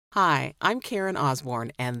Hi, I'm Karen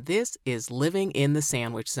Osborne, and this is Living in the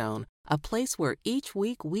Sandwich Zone, a place where each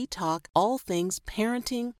week we talk all things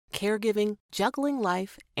parenting, caregiving, juggling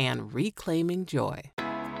life, and reclaiming joy.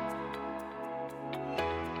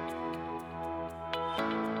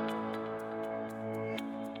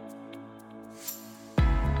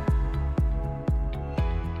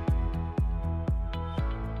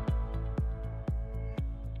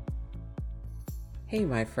 Hey,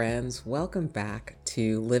 my friends, welcome back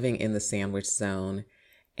to Living in the Sandwich Zone.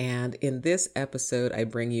 And in this episode, I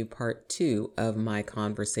bring you part 2 of my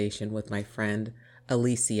conversation with my friend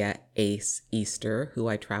Alicia Ace Easter, who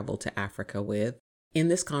I traveled to Africa with. In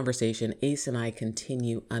this conversation, Ace and I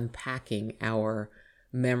continue unpacking our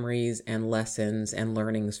memories and lessons and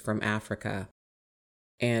learnings from Africa.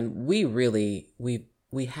 And we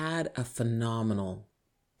had a phenomenal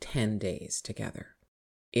 10 days together.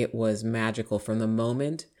 It was magical from the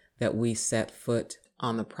moment that we set foot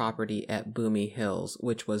on the property at Bumi Hills,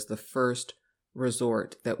 which was the first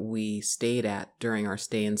resort that we stayed at during our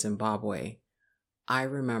stay in Zimbabwe. I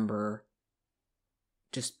remember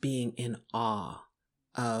just being in awe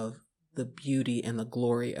of the beauty and the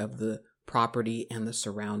glory of the property and the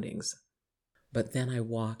surroundings. But then I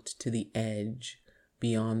walked to the edge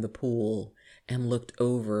beyond the pool and looked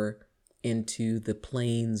over into the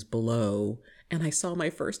plains below, and I saw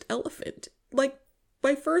my first elephant.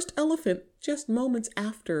 My first elephant just moments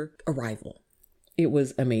after arrival. It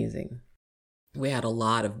was amazing. We had a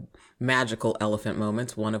lot of magical elephant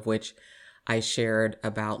moments, one of which I shared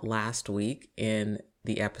about last week in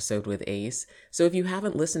the episode with Ace. So if you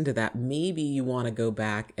haven't listened to that, maybe you want to go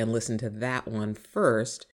back and listen to that one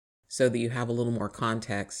first so that you have a little more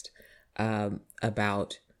context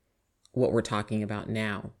about what we're talking about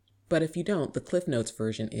now. But if you don't, the Cliff Notes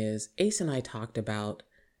version is Ace and I talked about,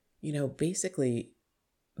 basically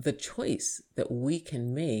the choice that we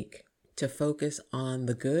can make to focus on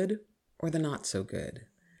the good or the not so good,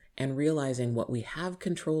 and realizing what we have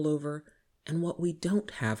control over and what we don't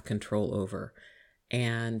have control over.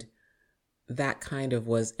 And that kind of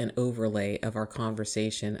was an overlay of our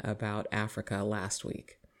conversation about Africa last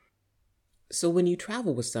week. So when you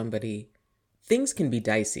travel with somebody, things can be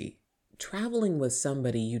dicey. Traveling with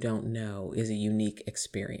somebody you don't know is a unique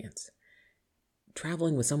experience.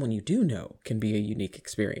 Traveling with someone you do know can be a unique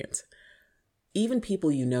experience. Even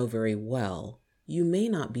people you know very well, you may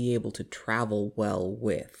not be able to travel well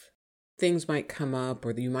with. Things might come up,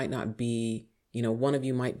 or you might not be, one of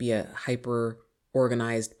you might be a hyper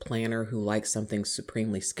organized planner who likes something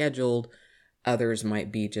supremely scheduled. Others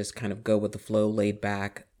might be just kind of go with the flow, laid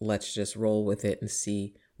back, let's just roll with it and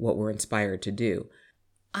see what we're inspired to do.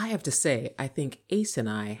 I have to say, I think Ace and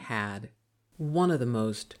I had one of the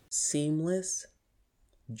most seamless,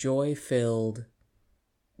 joy-filled,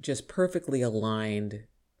 just perfectly aligned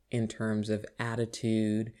in terms of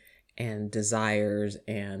attitude and desires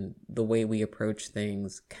and the way we approach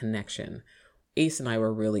things, connection. Ace and I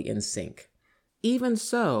were really in sync. Even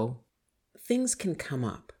so, things can come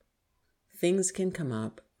up. Things can come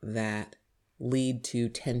up that lead to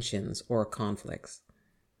tensions or conflicts.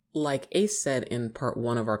 Like Ace said in part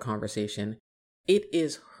 1 of our conversation, it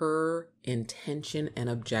is her intention and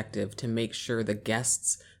objective to make sure the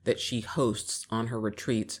guests that she hosts on her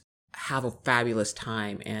retreats have a fabulous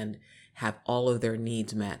time and have all of their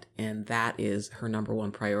needs met. And that is her number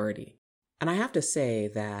one priority. And I have to say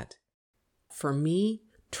that for me,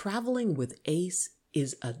 traveling with Ace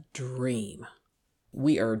is a dream.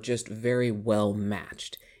 We are just very well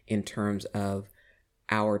matched in terms of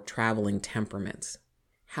our traveling temperaments.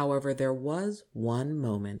 However, there was one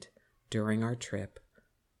moment during our trip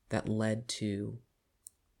that led to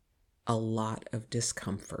a lot of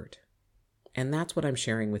discomfort. And that's what I'm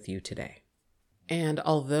sharing with you today. And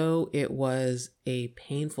although it was a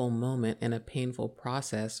painful moment and a painful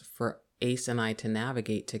process for Ace and I to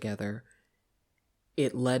navigate together,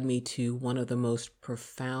 it led me to one of the most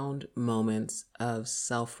profound moments of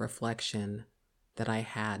self-reflection that I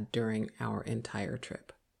had during our entire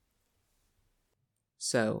trip.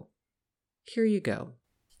 So, here you go.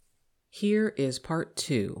 Here is part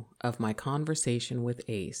 2 of my conversation with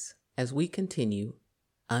Ace as we continue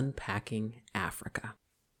unpacking Africa.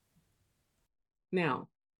 Now,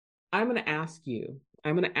 I'm going to ask you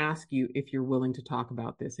if you're willing to talk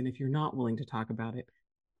about this. And if you're not willing to talk about it,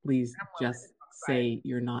 please just say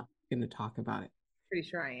you're not going to talk about it. Pretty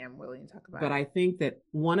sure I am willing to talk about it. But I think that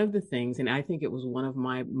one of the things, and I think it was one of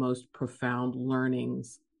my most profound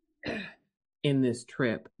learnings in this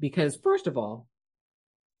trip, because first of all,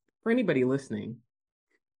 for anybody listening,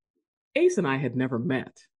 Ace and I had never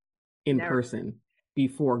met in person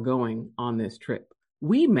before going on this trip.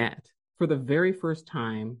 We met for the very first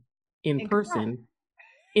time in In Qatar. person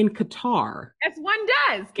in Qatar, As one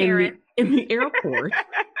does, in Karen. the airport,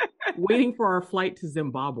 waiting for our flight to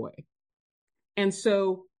Zimbabwe. And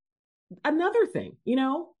so another thing,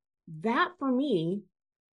 that for me,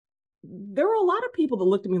 there were a lot of people that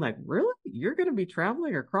looked at me like, really? You're going to be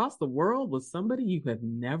traveling across the world with somebody you have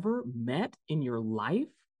never met in your life?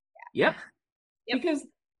 Yep. Yep. Because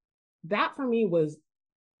that for me was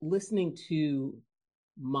listening to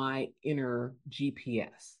my inner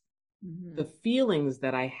GPS. Mm-hmm. The feelings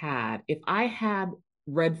that I had, if I had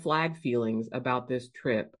red flag feelings about this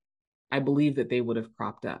trip, I believe that they would have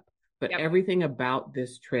cropped up. But everything about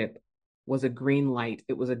this trip was a green light.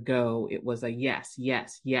 It was a go. It was a yes,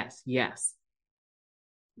 yes, yes, yes.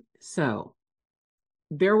 So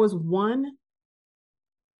there was one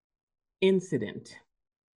incident,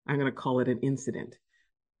 I'm going to call it an incident,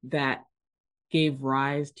 that gave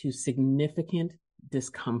rise to significant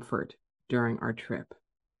discomfort during our trip.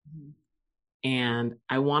 Mm-hmm. And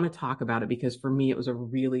I want to talk about it because for me, it was a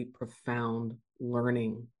really profound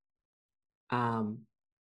learning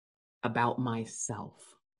about myself.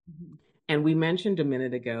 Mm-hmm. And we mentioned a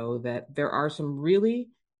minute ago that there are some really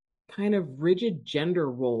kind of rigid gender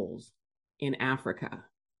roles in Africa.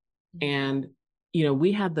 Mm-hmm. And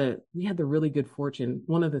we had the really good fortune.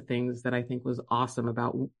 One of the things that I think was awesome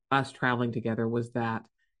about us traveling together was that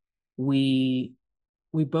we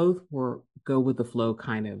both were go with the flow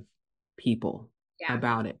kind of people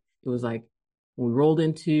about it. It was like when we rolled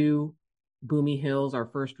into Boomy Hills, our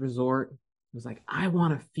first resort, it was like, I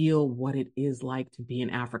want to feel what it is like to be in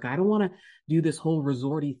Africa. I don't want to do this whole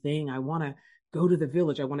resorty thing. I want to go to the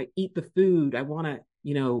village. I want to eat the food. I want to,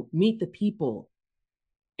 meet the people.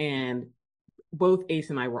 And both Ace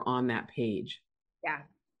and I were on that page. Yeah.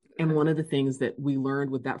 And one of the things that we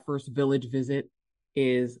learned with that first village visit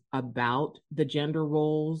is about the gender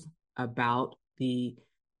roles, about the,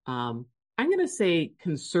 I'm going to say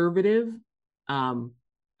conservative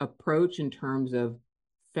approach in terms of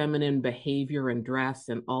feminine behavior and dress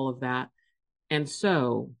and all of that. And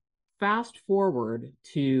so fast forward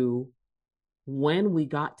to when we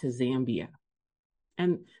got to Zambia.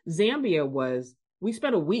 And Zambia we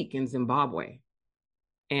spent a week in Zimbabwe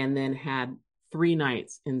and then had 3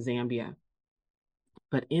 nights in Zambia.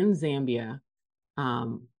 But in Zambia,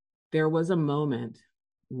 there was a moment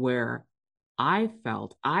where I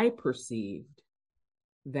perceived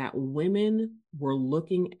that women were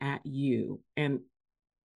looking at you. And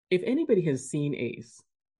if anybody has seen Ace,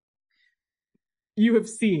 you have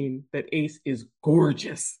seen that Ace is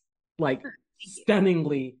gorgeous, like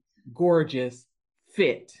stunningly gorgeous,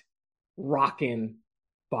 fit, rockin'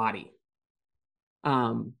 body.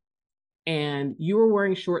 And you were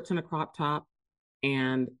wearing shorts and a crop top,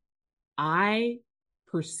 and I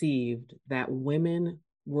perceived that women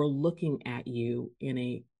were looking at you in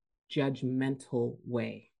a judgmental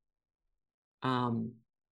way.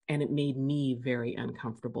 And it made me very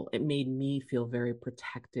uncomfortable. It made me feel very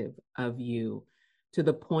protective of you, to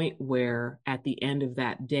the point where at the end of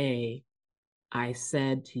that day, I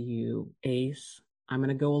said to you, Ace, I'm going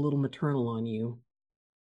to go a little maternal on you.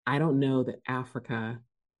 I don't know that Africa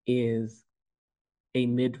is a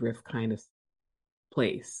midriff kind of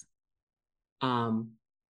place.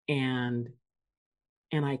 And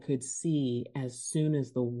I could see, as soon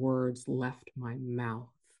as the words left my mouth,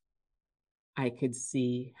 I could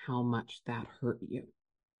see how much that hurt you.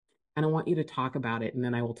 And I want you to talk about it, and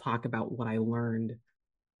then I will talk about what I learned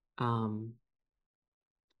upon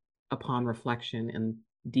reflection and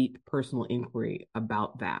deep personal inquiry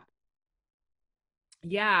about that.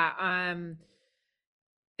 Yeah.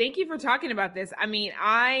 Thank you for talking about this. I mean,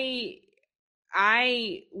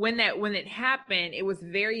 when it happened, it was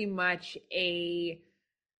very much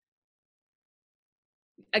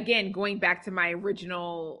again, going back to my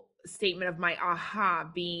original statement of my aha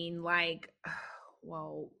being like,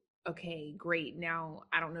 well, okay, great. Now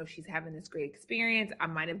I don't know if she's having this great experience. I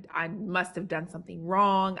must have done something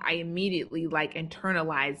wrong. I immediately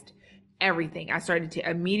internalized everything. I started to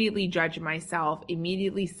immediately judge myself,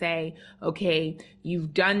 immediately say, okay,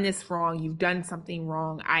 you've done this wrong. You've done something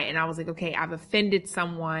wrong. And I was like, okay, I've offended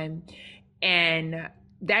someone. And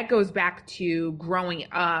that goes back to growing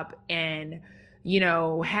up and,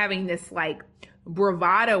 having this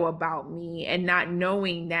bravado about me and not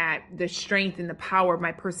knowing that the strength and the power of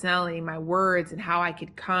my personality, my words, and how I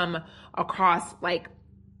could come across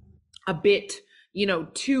a bit,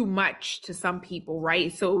 too much to some people,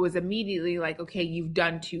 right? So it was immediately okay, you've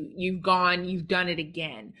done it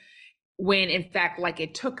again. when in fact, like,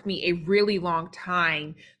 it took me a really long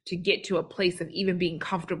time to get to a place of even being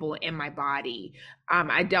comfortable in my body.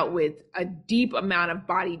 I dealt with a deep amount of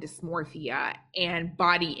body dysmorphia and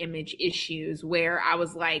body image issues where I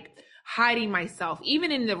was like hiding myself,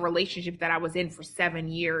 even in the relationship that I was in for 7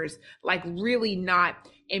 years, like really not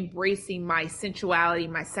embracing my sensuality,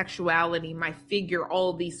 my sexuality, my figure,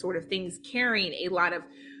 all of these sort of things, carrying a lot of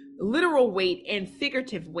literal weight and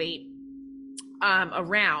figurative weight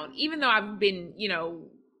around, even though I've been,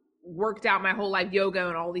 worked out my whole life, yoga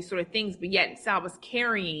and all these sort of things, but yet so I was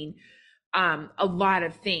carrying a lot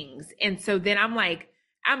of things. And so then I'm like,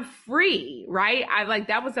 I'm free, right? I like,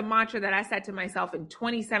 that was a mantra that I said to myself in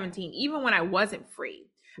 2017, even when I wasn't free.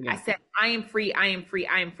 Yeah. I said, I am free, I am free,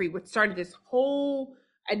 I am free, which started this whole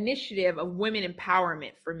initiative of women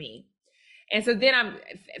empowerment for me. And so then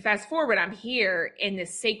fast forward, I'm here in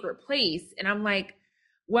this sacred place, and I'm like,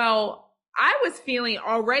 well, I was feeling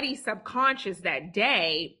already subconscious that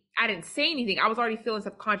day. I didn't say anything. I was already feeling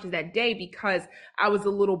subconscious that day because I was a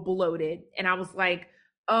little bloated, and I was like,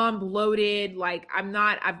 I'm bloated. Like,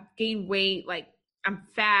 I've gained weight. Like, I'm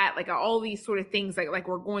fat. Like, all these sort of things like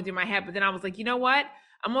were going through my head. But then I was like, you know what?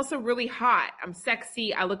 I'm also really hot. I'm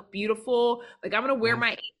sexy. I look beautiful. Like, I'm going to wear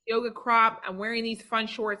my yoga crop. I'm wearing these fun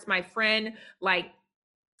shorts my friend like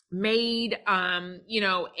made, and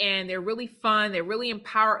they're really fun. They're really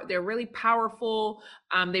they're really powerful.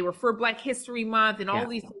 They were for Black History Month and all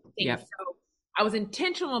these things. Yep. So I was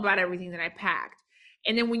intentional about everything that I packed.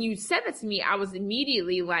 And then when you said that to me, I was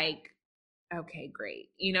immediately like, okay, great.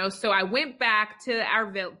 So I went back to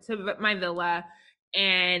my villa,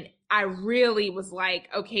 and I really was like,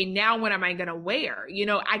 okay, now what am I going to wear?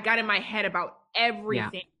 I got in my head about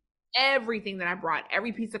everything. Everything that I brought,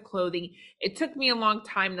 every piece of clothing. It took me a long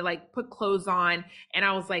time to like put clothes on. And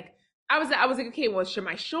I was like, okay, well, should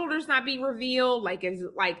my shoulders not be revealed? Like, is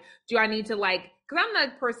it like, do I need to like, cause I'm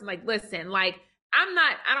not a person like, listen, like,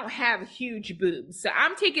 I don't have huge boobs. So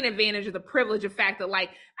I'm taking advantage of the privilege of fact that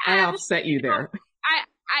like, I offset you there.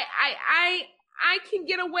 I can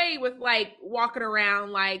get away with like walking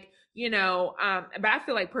around like, but I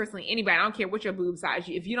feel like personally anybody, I don't care what your boob size,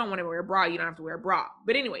 if you don't want to wear a bra, you don't have to wear a bra.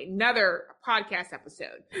 But anyway, another podcast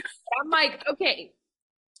episode. I'm like, okay,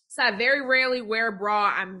 so I very rarely wear a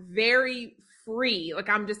bra. I'm very free. Like,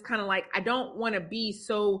 I'm just kind of like, I don't want to be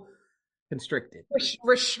so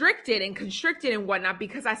restricted and constricted and whatnot,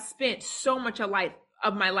 because I spent so much of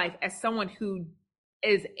my life as someone who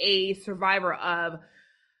is a survivor of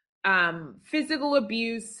physical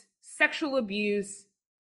abuse,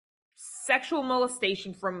 sexual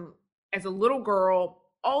molestation from as a little girl,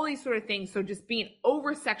 all these sort of things. So just being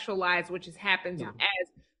over sexualized, which happens as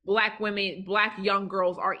Black women, Black young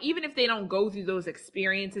girls are, even if they don't go through those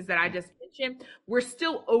experiences that I just mentioned, we're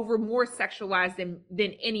still more sexualized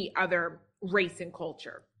than any other race and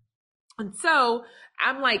culture. And so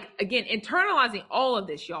I'm like, again, internalizing all of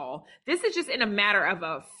this, y'all. This is just in a matter of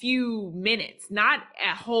a few minutes, not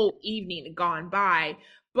a whole evening gone by.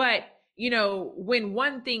 But, when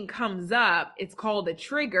one thing comes up, it's called a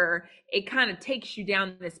trigger. It kind of takes you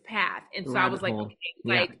down this path. And so I was like,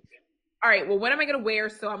 okay, all right, well, what am I going to wear?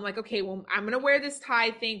 So I'm like, okay, well, I'm going to wear this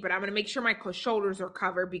tie thing, but I'm going to make sure my shoulders are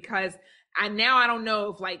covered, because I don't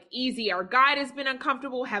know if like Easy, our guide, has been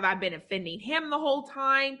uncomfortable. Have I been offending him the whole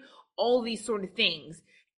time? All these sort of things.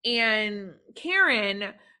 And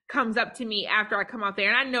Karen comes up to me after I come out there,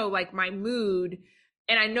 and I know like my mood,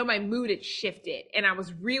 and I know my mood had shifted, and I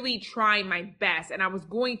was really trying my best, and I was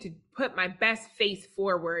going to put my best face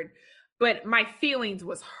forward, but my feelings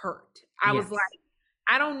was hurt. I was like,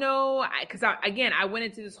 I don't know, because I went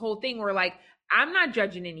into this whole thing where like, I'm not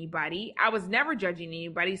judging anybody. I was never judging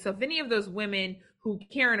anybody. So if any of those women who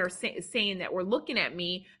Karen are saying that were looking at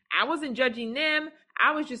me, I wasn't judging them.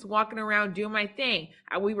 I was just walking around doing my thing.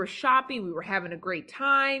 We were shopping. We were having a great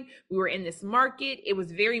time. We were in this market. It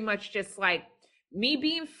was very much just like me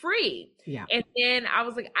being free. Yeah. And then I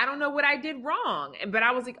was like, I don't know what I did wrong. But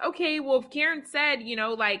I was like, okay, well, if Karen said, I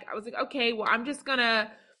was like, okay, well, I'm just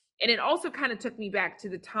gonna. And it also kind of took me back to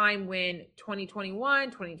the time when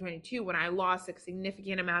 2021, 2022, when I lost a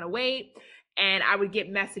significant amount of weight. And I would get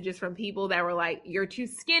messages from people that were like, you're too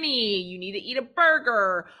skinny, you need to eat a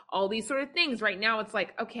burger, all these sort of things. Right now, it's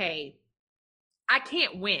like, okay, I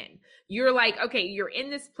can't win. You're like, okay, you're in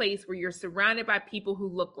this place where you're surrounded by people who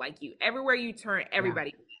look like you. Everywhere you turn,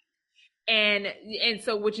 everybody. Yeah. And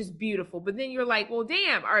so, which is beautiful. But then you're like, well,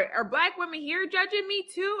 damn, are Black women here judging me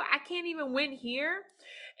too? I can't even win here.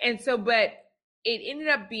 And so, but it ended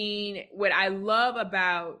up being what I love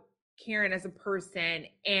about Karen as a person.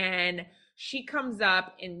 And she comes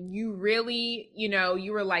up, and you really,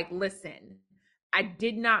 you were like, listen, I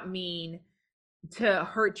did not mean to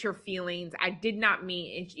hurt your feelings. I did not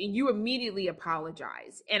mean, and you immediately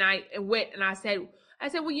apologized. And I went and I said,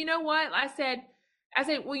 well, you know what? I said,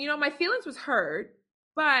 well, my feelings was hurt,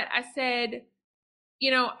 but I said,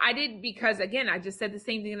 I did, because again, I just said the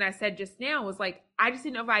same thing that I said just now, was like, I just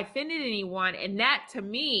didn't know if I offended anyone. And that to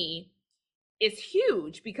me is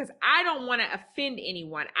huge, because I don't want to offend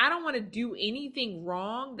anyone. I don't want to do anything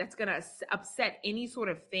wrong that's going to upset any sort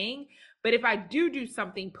of thing. But if I do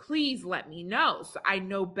something, please let me know so I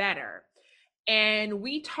know better. And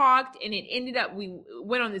we talked, and it ended up, we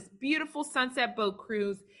went on this beautiful sunset boat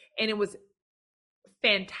cruise, and it was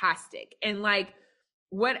fantastic. And like,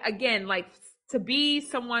 what, again, like, to be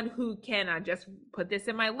someone who can, I just put this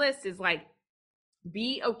in my list, is like,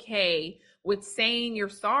 be okay with saying you're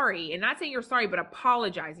sorry, and not saying you're sorry, but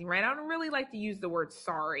apologizing, right? I don't really like to use the word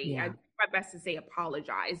sorry. I do my best to say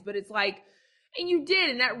apologize, but it's like, and you did,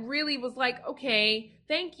 and that really was like, okay,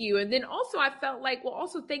 thank you. And then also I felt like, well,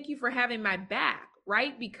 also thank you for having my back,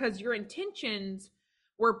 right? Because your intentions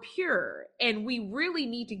were pure, and we really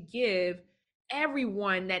need to give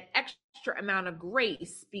everyone that extra amount of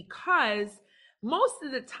grace, because most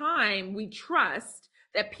of the time we trust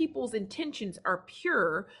that people's intentions are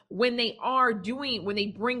pure when they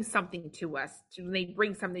bring something to us, when they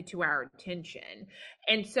bring something to our attention.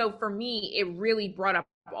 And so for me, it really brought up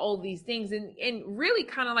all these things, and really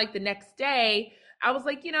kind of like the next day, I was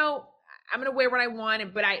like, I'm gonna wear what I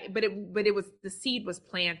want, but it was, the seed was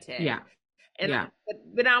planted. Yeah. And Yeah.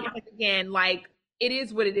 but now, like, again, like, it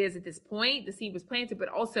is what it is at this point. The seed was planted, but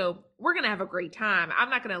also we're going to have a great time.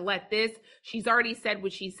 I'm not going to let this, she's already said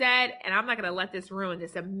what she said, and I'm not going to let this ruin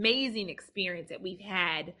this amazing experience that we've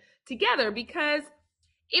had together, because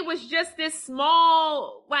it was just this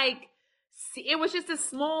small, like, it was just a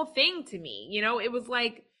small thing to me. It was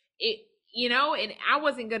like, and I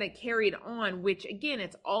wasn't going to carry it on, which again,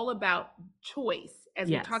 it's all about choice, as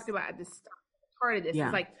we talked about at the part of this.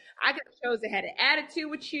 It's like, I could have chose to had an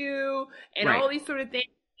attitude with you and all these sort of things,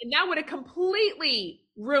 and that would have completely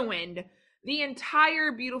ruined the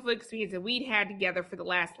entire beautiful experience that we'd had together for the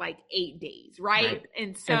last like 8 days, right?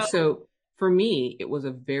 And so for me, it was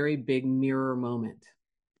a very big mirror moment,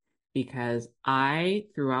 because I,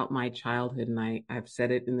 throughout my childhood, and I've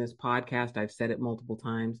said it in this podcast, I've said it multiple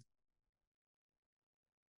times,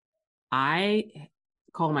 I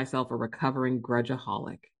call myself a recovering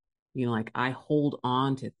grudgeaholic. Like, I hold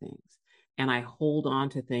on to things, and I hold on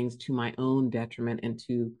to things to my own detriment, and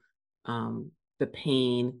to the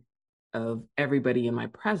pain of everybody in my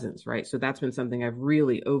presence, right? So that's been something I've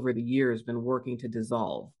really, over the years, been working to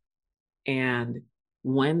dissolve. And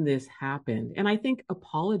when this happened, and I think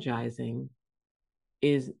apologizing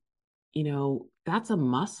is, that's a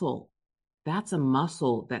muscle. That's a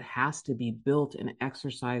muscle that has to be built and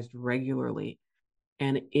exercised regularly.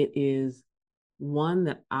 And it is one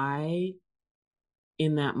that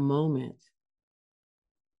in that moment,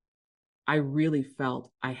 I really felt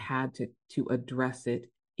I had to address it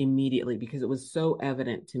immediately, because it was so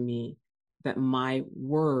evident to me that my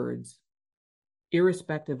words,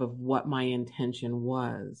 irrespective of what my intention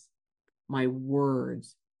was, my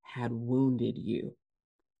words had wounded you.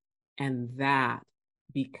 And that,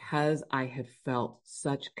 because I had felt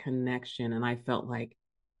such connection, and I felt like,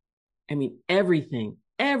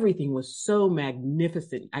 everything was so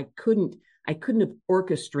magnificent. I couldn't have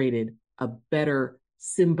orchestrated a better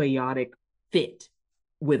symbiotic fit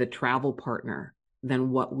with a travel partner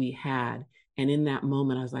than what we had. And in that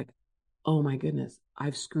moment, I was like, oh my goodness,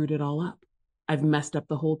 I've screwed it all up. I've messed up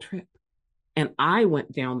the whole trip. And I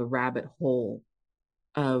went down the rabbit hole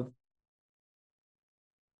of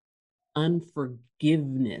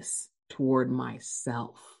unforgiveness toward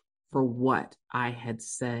myself for what I had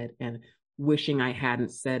said, and wishing I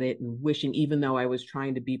hadn't said it, and wishing, even though I was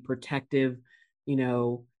trying to be protective,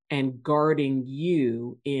 and guarding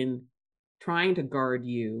you, in trying to guard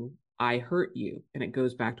you, I hurt you. And it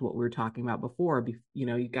goes back to what we were talking about before.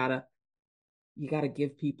 You gotta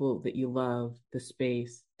give people that you love the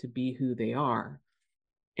space to be who they are.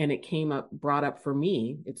 And it brought up for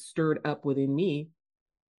me, it stirred up within me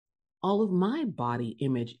all of my body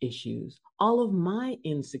image issues, all of my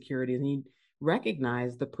insecurities. And you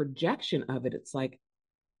recognize the projection of it. It's like,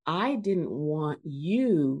 I didn't want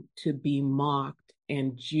you to be mocked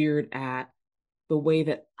and jeered at the way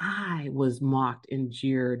that I was mocked and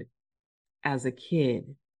jeered as a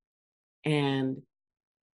kid. And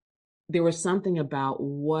there was something about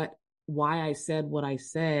why I said what I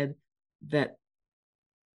said, that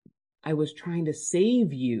I was trying to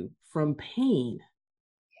save you from pain.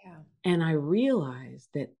 Yeah. And I realized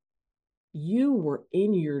that you were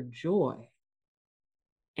in your joy,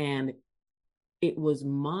 and it was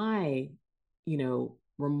my,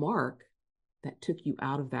 remark that took you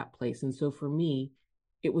out of that place. And so for me,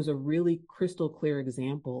 it was a really crystal clear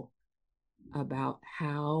example about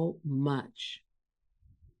how much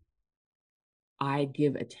I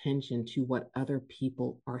give attention to what other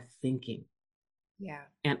people are thinking Yeah.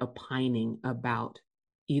 and opining about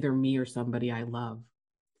either me or somebody I love.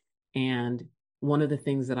 And one of the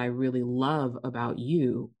things that I really love about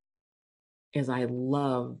you is I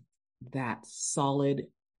love that solid,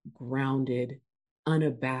 grounded,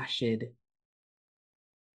 unabashed,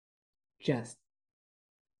 just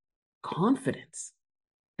confidence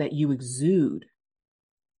that you exude.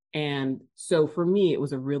 And so for me, it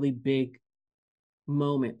was a really big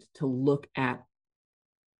moment to look at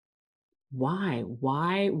why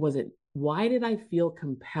did I feel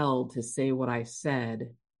compelled to say what I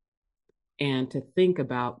said, and to think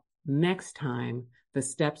about next time the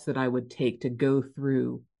steps that I would take to go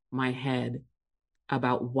through my head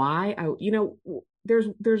about why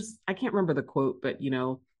there's I can't remember the quote, but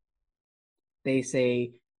they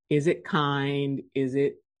say, is it kind? Is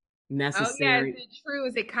it Oh yeah, is necessary? it true?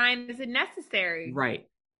 Is it kind? Is it necessary? Right,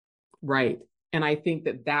 right. And I think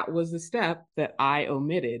that that was the step that I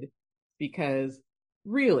omitted, because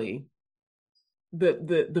really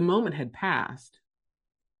the moment had passed.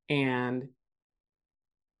 And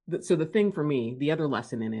so the thing for me, the other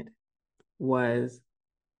lesson in it was,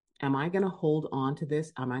 am I going to hold on to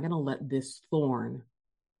this? Am I going to let this thorn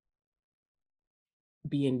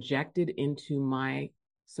be injected into my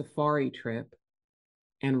safari trip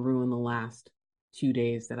and ruin the last 2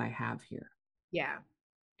 days that I have here? Yeah.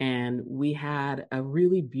 And we had a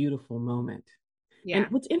really beautiful moment. And Yeah.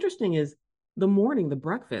 what's interesting is the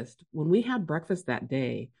breakfast, when we had breakfast that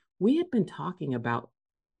day, we had been talking about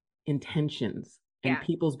intentions and Yeah.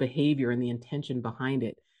 people's behavior and the intention behind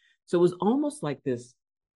it. So it was almost like this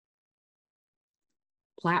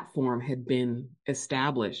platform had been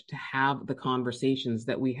established to have the conversations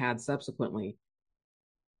that we had subsequently.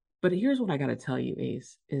 But here's what I got to tell you,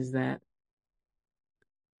 Ace, is that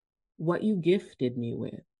what you gifted me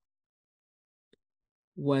with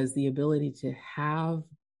was the ability to have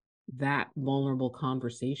that vulnerable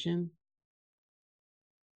conversation,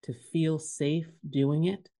 to feel safe doing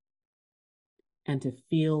it, and to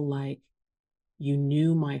feel like you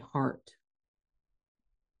knew my heart,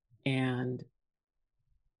 and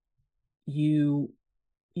you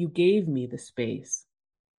you gave me the space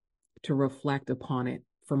to reflect upon it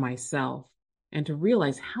for myself, and to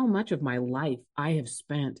realize how much of my life I have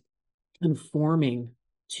spent conforming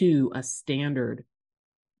to a standard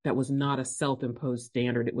that was not a self-imposed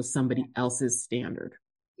standard. It was somebody else's standard.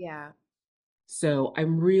 Yeah. So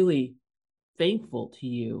I'm really thankful to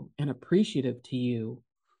you and appreciative to you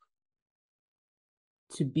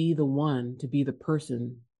to be the one, to be the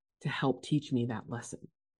person to help teach me that lesson.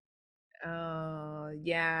 Oh,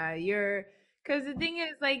 yeah. Because the thing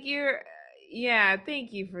is, like, yeah,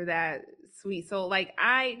 thank you for that, sweet soul. Like,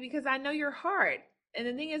 because I know your heart. And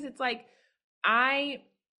the thing is, it's like, I,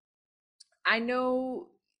 I know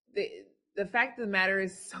the, the fact of the matter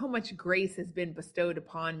is, so much grace has been bestowed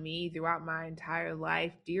upon me throughout my entire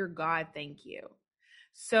life. Dear God, thank you.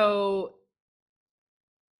 So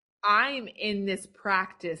I'm in this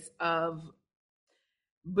practice of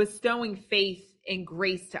bestowing faith and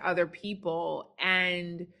grace to other people.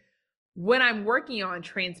 And what I'm working on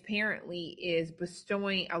transparently is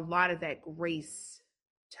bestowing a lot of that grace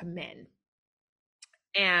to men,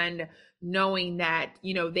 and knowing that,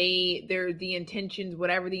 they're the intentions,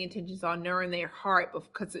 whatever the intentions are, knowing their heart,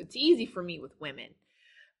 because it's easy for me with women.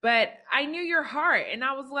 But I knew your heart, and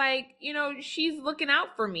I was like, she's looking out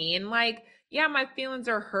for me, and like, yeah, my feelings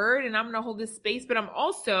are hurt, and I'm gonna hold this space, but I'm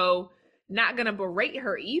also not gonna berate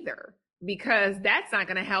her either, because that's not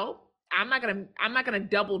gonna help. I'm not gonna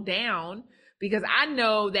double down, because I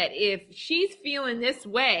know that if she's feeling this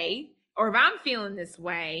way, or if I'm feeling this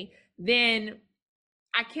way, then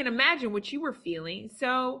I can't imagine what you were feeling.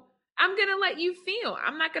 So I'm going to let you feel.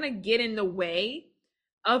 I'm not going to get in the way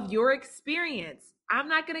of your experience. I'm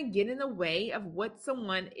not going to get in the way of what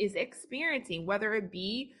someone is experiencing, whether it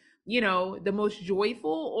be, the most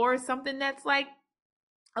joyful, or something that's like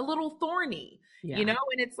a little thorny, Yeah. and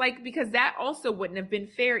it's like, because that also wouldn't have been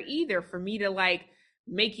fair either, for me to like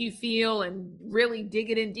make you feel and really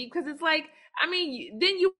dig it in deep, because it's like, I mean,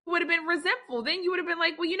 then you would have been resentful. Then you would have been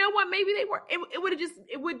like, well, you know what? Maybe they were.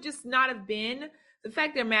 It would just not have been. The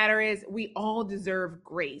fact of the matter is, we all deserve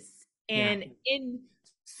grace. Yeah. And in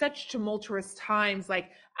such tumultuous times, like,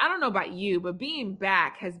 I don't know about you, but being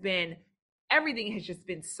back has been, everything has just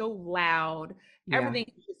been so loud. Yeah.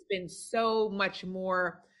 Everything has just been so much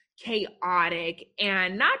more chaotic,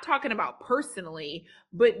 and not talking about personally,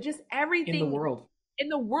 but just In the everything world. in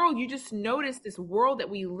the world. You just notice this world that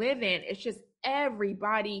we live in. It's just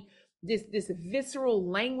everybody, this visceral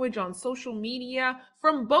language on social media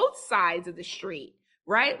from both sides of the street,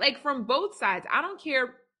 right? Like from both sides. I don't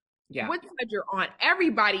care Yeah. what side you're on.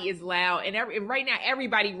 Everybody is loud, and right now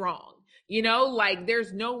everybody wrong. Like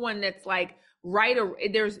there's no one that's like right, or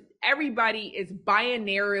there's everybody is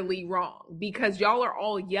binarily wrong because y'all are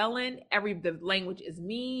all yelling. The language is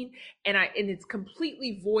mean, and it's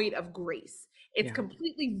completely void of grace. It's Yeah.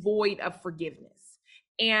 completely void of forgiveness.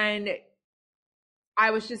 And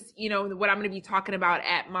I was just, what I'm going to be talking about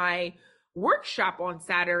at my workshop on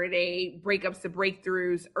Saturday, Breakups to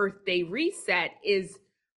Breakthroughs, Earth Day Reset, is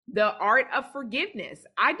the art of forgiveness.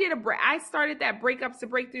 I started that Breakups to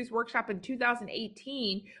Breakthroughs workshop in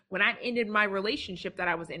 2018 when I ended my relationship that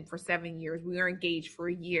I was in for 7 years. We were engaged for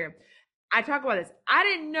a year. I talk about this. I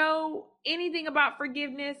didn't know anything about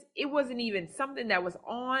forgiveness. It wasn't even something that was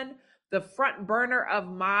on the front burner of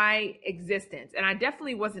my existence. And I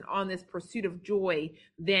definitely wasn't on this pursuit of joy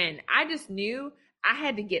then. I just knew I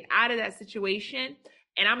had to get out of that situation.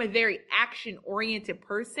 And I'm a very action oriented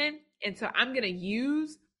person. And so I'm going to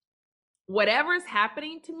use whatever's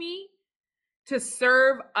happening to me to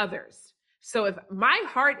serve others. So if my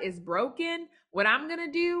heart is broken, what I'm going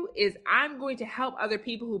to do is I'm going to help other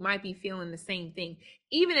people who might be feeling the same thing,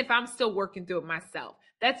 even if I'm still working through it myself.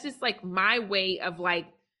 That's just like my way of like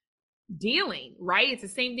dealing, right? It's the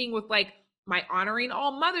same thing with like my Honoring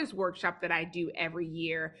All Mothers workshop that I do every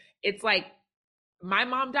year. It's like my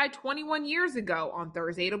mom died 21 years ago on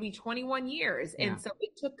Thursday. It'll be 21 years. Yeah. And so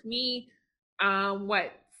it took me,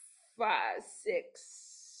 what, 5,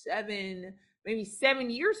 6, 7, maybe 7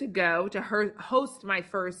 years ago to host my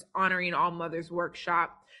first Honoring All Mothers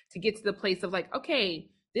workshop to get to the place of like, okay,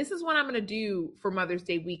 this is what I'm going to do for Mother's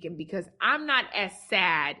Day weekend because I'm not as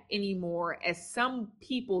sad anymore as some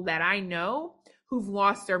people that I know who've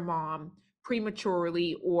lost their mom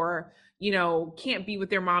prematurely or can't be with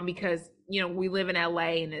their mom because we live in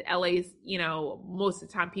LA, and LA is, most of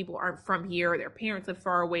the time people aren't from here, or their parents live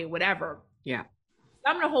far away, whatever. Yeah.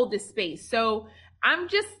 I'm going to hold this space. So I'm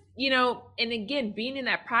just, and again, being in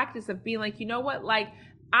that practice of being like, you know what, like,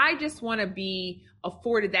 I just want to be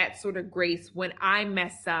afforded that sort of grace when I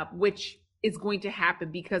mess up, which is going to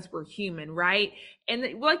happen because we're human, right?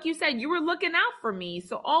 And like you said, you were looking out for me.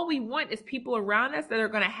 So all we want is people around us that are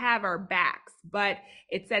going to have our backs. But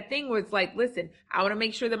it's that thing where it's like, listen, I want to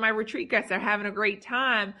make sure that my retreat guests are having a great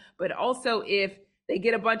time. But also if they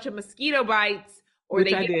get a bunch of mosquito bites or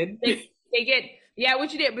Which I did. they get, yeah,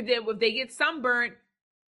 what you did, but then if they get sunburnt,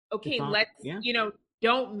 It's okay, on. let's, Yeah.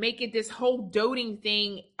 don't make it this whole doting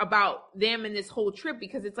thing about them and this whole trip,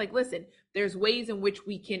 because it's like, listen, there's ways in which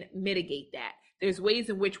we can mitigate that. There's ways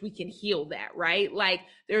in which we can heal that, right? Like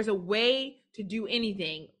there's a way to do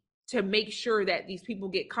anything to make sure that these people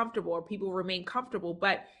get comfortable or people remain comfortable.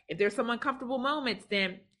 But if there's some uncomfortable moments,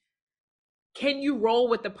 then can you roll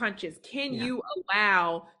with the punches? Can Yeah. you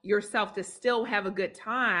allow yourself to still have a good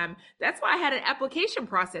time? That's why I had an application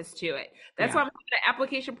process to it. That's Yeah. why I'm having an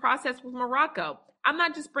application process with Morocco. I'm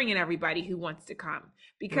not just bringing everybody who wants to come,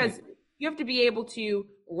 because Right. you have to be able to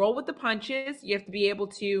roll with the punches. You have to be able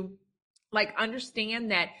to like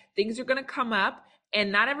understand that things are going to come up,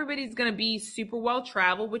 and not everybody's going to be super well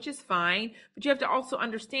traveled, which is fine. But you have to also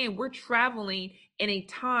understand we're traveling in a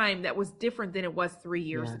time that was different than it was 3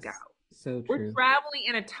 years ago. Yes. So We're true. traveling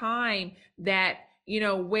in a time that,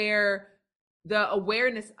 where the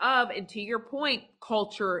awareness of, and to your point,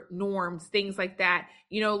 culture, norms, things like that,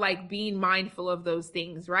 like being mindful of those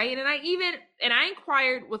things, right? And I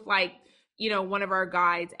inquired with like, one of our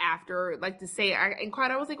guides after, like to say, I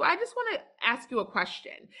inquired, I was like, well, I just want to ask you a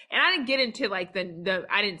question. And I didn't get into like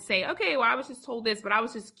I didn't say, okay, well, I was just told this, but I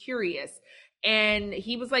was just curious. And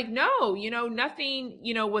he was like, no, nothing,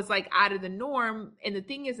 was like out of the norm. And the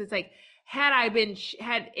thing is, it's like, had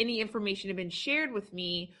any information have been shared with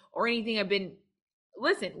me or anything have been,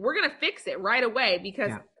 listen, we're going to fix it right away, because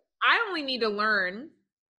Yeah. I only need to learn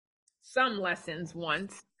some lessons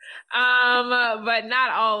once, but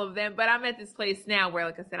not all of them. But I'm at this place now where,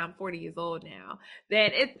 like I said, I'm 40 years old now,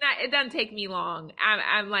 that it doesn't take me long.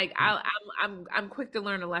 I'm like, I'm quick to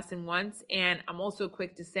learn a lesson once. And I'm also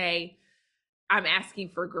quick to say, I'm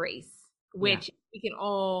asking for grace, Yeah. which we can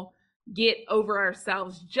all get over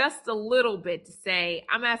ourselves just a little bit, to say,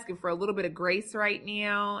 I'm asking for a little bit of grace right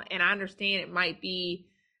now. And I understand it might be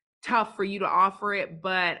tough for you to offer it,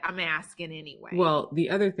 but I'm asking anyway. Well, the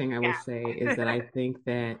other thing I will Yeah. say is that I think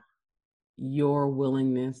that your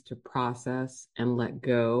willingness to process and let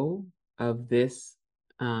go of this,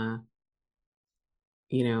 uh,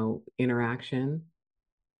 interaction,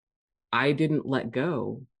 I didn't let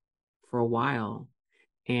go for a while.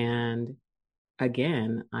 And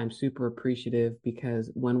again, I'm super appreciative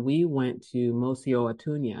because when we went to Mosio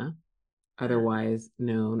Atunya, Uh, otherwise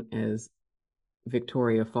known as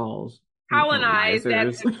Victoria Falls from the colonized at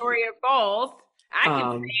colonizers, Victoria Falls. I can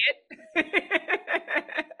um, see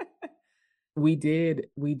it. we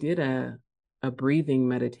did a breathing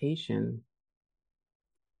meditation,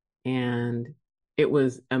 and it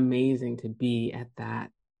was amazing to be at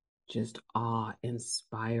that just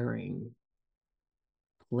awe-inspiring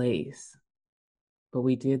place. But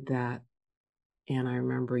we did that, and I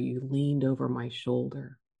remember you leaned over my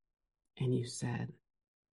shoulder and you said,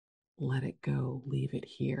 "Let it go, leave it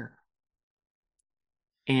here."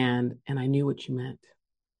 And I knew what you meant.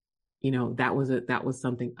 That was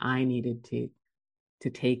something I needed to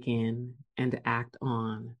take in and to act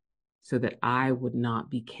on so that I would not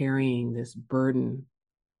be carrying this burden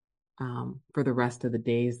for the rest of the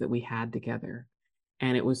days that we had together.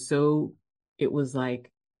 And it was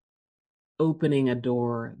like opening a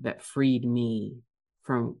door that freed me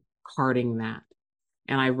from carting that.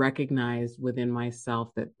 And I recognized within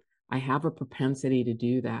myself that I have a propensity to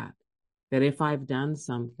do that. That if I've done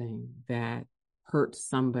something that hurts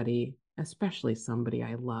somebody, especially somebody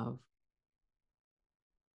I love,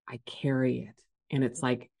 I carry it. And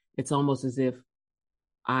it's almost as if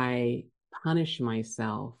I punish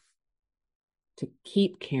myself to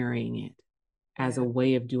keep carrying it as Yeah. a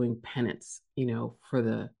way of doing penance, for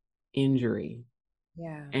the injury.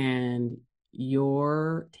 Yeah. And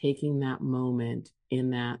you're taking that moment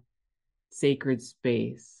in that sacred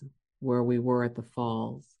space where we were at the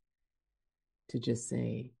falls to just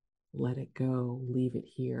say, let it go, leave it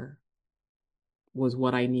here, was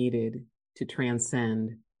what I needed to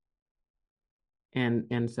transcend.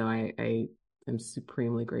 And so I am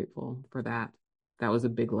supremely grateful for that. That was a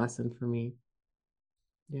big lesson for me.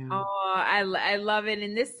 Yeah. Oh, I love it.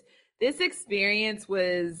 And this experience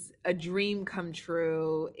was a dream come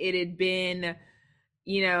true. It had been,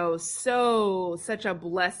 such a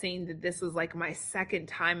blessing that this was like my second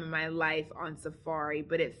time in my life on safari,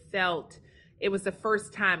 but it was the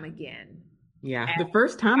first time again. Yeah. The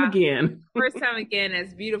first time again. First time again,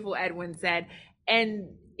 as beautiful Edwin said. And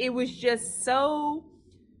it was just so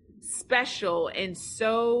special, and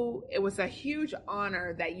it was a huge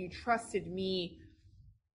honor that you trusted me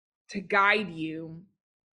to guide you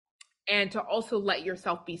and to also let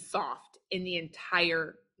yourself be soft in the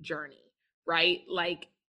entire journey, right? Like,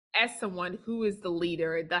 as someone who is the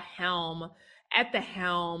leader, at the helm,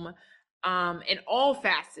 in all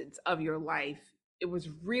facets of your life, it was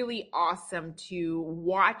really awesome to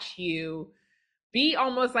watch you be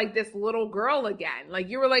almost like this little girl again. Like,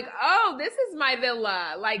 you were like, "Oh, this is my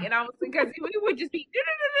villa." Like, and I was, because we would just be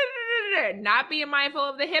not being mindful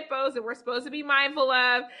of the hippos that we're supposed to be mindful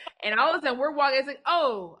of, and all of a sudden we're walking. It's like,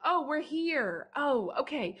 oh, we're here. Oh,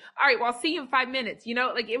 okay, all right. Well, I'll see you in 5 minutes.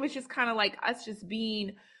 Like, it was just kind of like us just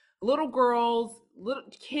being little girls, little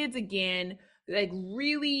kids again, like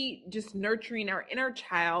really just nurturing our inner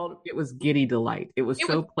child. It was giddy delight. It was It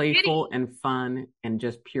was so giddy. playful and fun and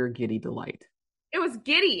just pure giddy delight. It was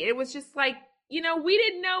giddy. It was just like, we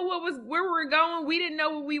didn't know where we were going. We didn't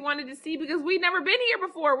know what we wanted to see because we'd never been here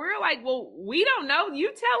before. We were like, well, we don't know.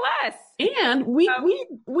 You tell us. And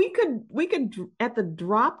we could at the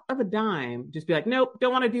drop of a dime just be like, nope,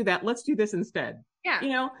 don't want to do that. Let's do this instead.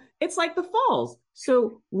 Yeah. It's like the falls.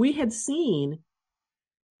 So we had seen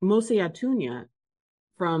Mose Atunya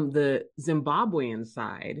from the Zimbabwean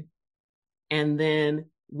side, and then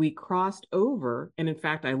we crossed over. And in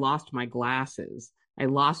fact, I lost my glasses.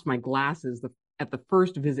 At the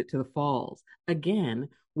first visit to the falls again,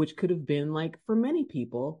 which could have been like for many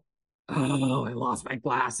people, oh, I lost my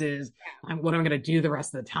glasses. What am I going to do the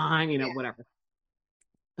rest of the time? Yeah. Whatever.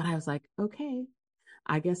 But I was like, okay,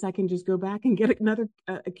 I guess I can just go back and get another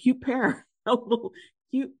a cute pair, a little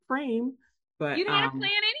cute frame. But You had a plan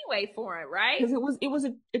anyway for it, right? because it was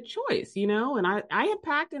a choice, and I had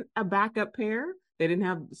packed a backup pair. They didn't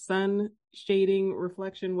have sun shading,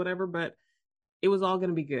 reflection, whatever, but it was all going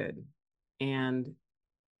to be good. And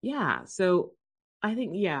yeah, so I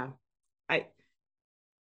think, yeah, I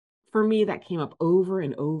for me that came up over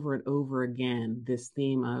and over and over again, this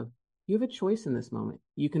theme of you have a choice in this moment.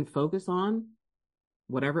 You can focus on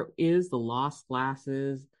whatever it is, the lost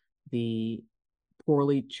glasses, the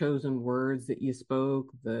poorly chosen words that you spoke,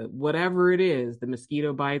 the whatever it is, the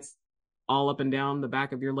mosquito bites all up and down the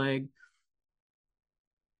back of your leg.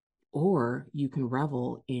 Or you can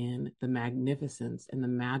revel in the magnificence and the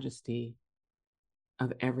majesty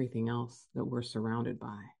of everything else that we're surrounded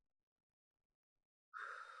by.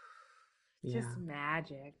 Yeah, Just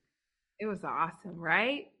magic. It was awesome,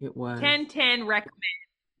 right? it was. 10/10 recommend.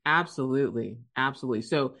 Absolutely. Absolutely.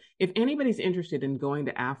 So if anybody's interested in going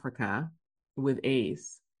to Africa with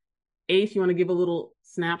Ace, you want to give a little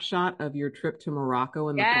snapshot of your trip to Morocco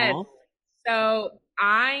in the Yes. fall? So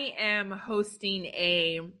I am hosting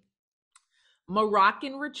a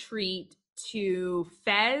Moroccan retreat to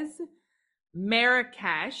Fez,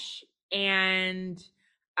 Marrakesh, and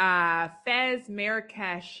the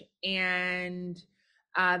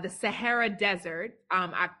Sahara Desert,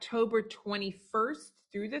 October 21st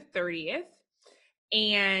through the 30th.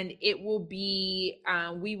 And it will be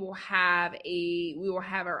we will have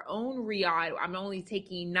our own riad. I'm only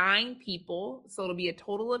taking 9 people, so it'll be a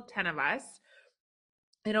total of 10 of us.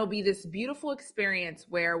 It'll be this beautiful experience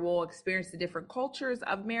where we'll experience the different cultures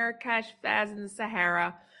of Marrakesh, Fez, and the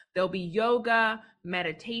Sahara. There'll be yoga,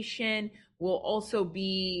 meditation. We'll also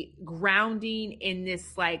be grounding in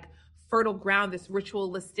this like fertile ground, this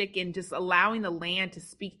ritualistic, and just allowing the land to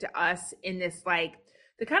speak to us in this like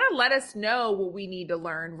to kind of let us know what we need to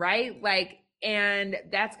learn, right? Like, and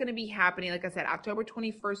that's going to be happening, like I said, October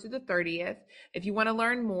 21st through the 30th. If you want to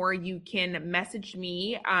learn more, you can message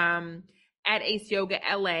me at Ace Yoga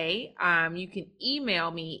LA. You can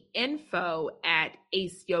email me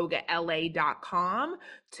info@aceyogala.com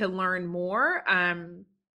to learn more.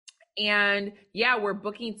 And yeah, we're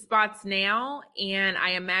booking spots now, and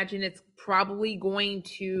I imagine it's probably going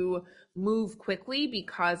to move quickly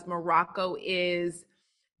because Morocco is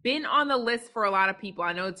been on the list for a lot of people.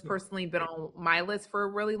 I know it's personally been on my list for a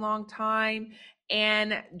really long time.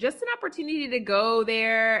 And just an opportunity to go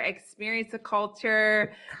there, experience the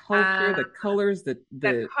culture, The colors, the color,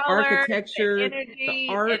 the architecture, the energy,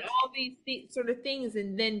 and art. all these sort of things,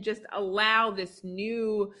 and then just allow this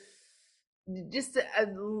new, just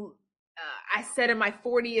I said in my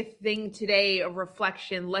 40th thing today of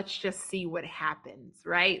reflection, let's just see what happens,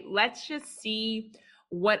 right? Let's just see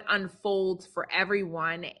what unfolds for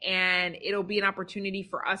everyone. And it'll be an opportunity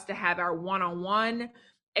for us to have our one-on-one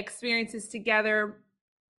experiences together.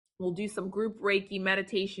 We'll do some group Reiki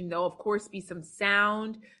meditation. There'll, of course, be some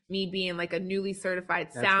sound, me being like a newly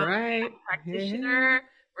certified sound practitioner.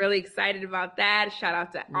 Really excited about that. Shout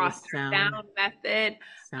out to Austin Sound Method.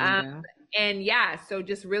 And yeah, so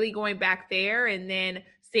just really going back there, and then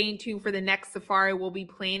staying tuned for the next safari we'll be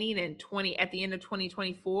planning at the end of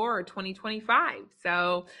 2024 or 2025.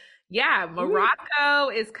 So yeah,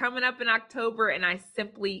 Morocco is coming up in October, and I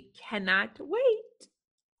simply cannot wait.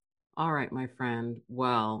 All right, my friend.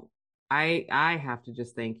 Well, I have to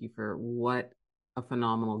just thank you for what a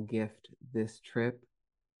phenomenal gift this trip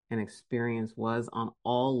and experience was on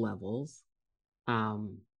all levels.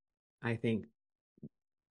 I think,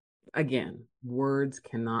 again, words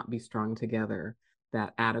cannot be strung together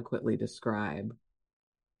that adequately describe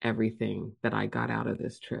everything that I got out of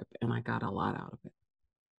this trip, and I got a lot out of it.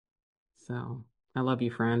 So I love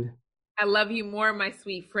you, friend. I love you more, my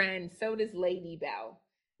sweet friend. So does Lady Bell.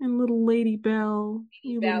 And little Lady Bell,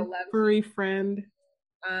 you little furry friend.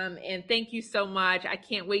 And thank you so much. I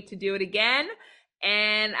can't wait to do it again.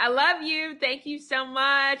 And I love you. Thank you so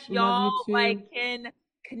much. Y'all can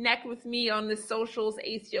connect with me on the socials,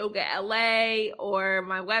 Ace Yoga LA, or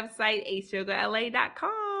my website,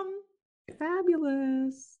 aceyogala.com.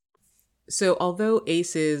 Fabulous. So although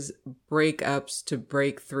Ace's Breakups to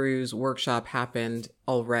Breakthroughs workshop happened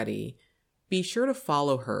already, be sure to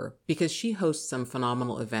follow her because she hosts some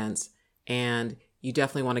phenomenal events, and you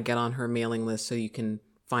definitely want to get on her mailing list so you can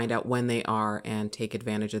find out when they are and take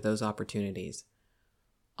advantage of those opportunities.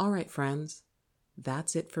 All right, friends,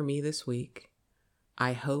 that's it for me this week.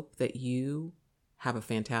 I hope that you have a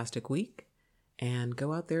fantastic week and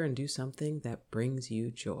go out there and do something that brings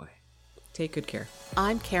you joy. Take good care.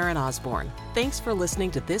 I'm Karen Osborne. Thanks for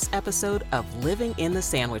listening to this episode of Living in the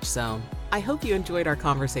Sandwich Zone. I hope you enjoyed our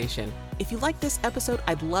conversation. If you like this episode,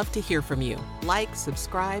 I'd love to hear from you. Like,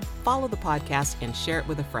 subscribe, follow the podcast, and share it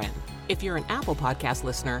with a friend. If you're an Apple Podcast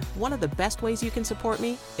listener, one of the best ways you can support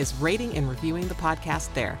me is rating and reviewing the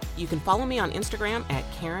podcast there. You can follow me on Instagram at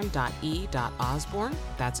karen.e.osborne.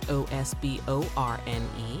 That's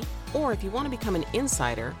OSBORNE. Or if you want to become an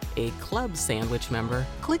insider, a Club Sandwich member,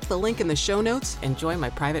 click the link in the show notes and join my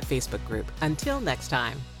private Facebook group. Until next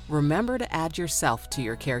time, remember to add yourself to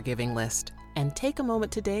your caregiving list and take a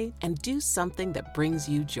moment today and do something that brings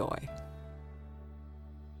you joy.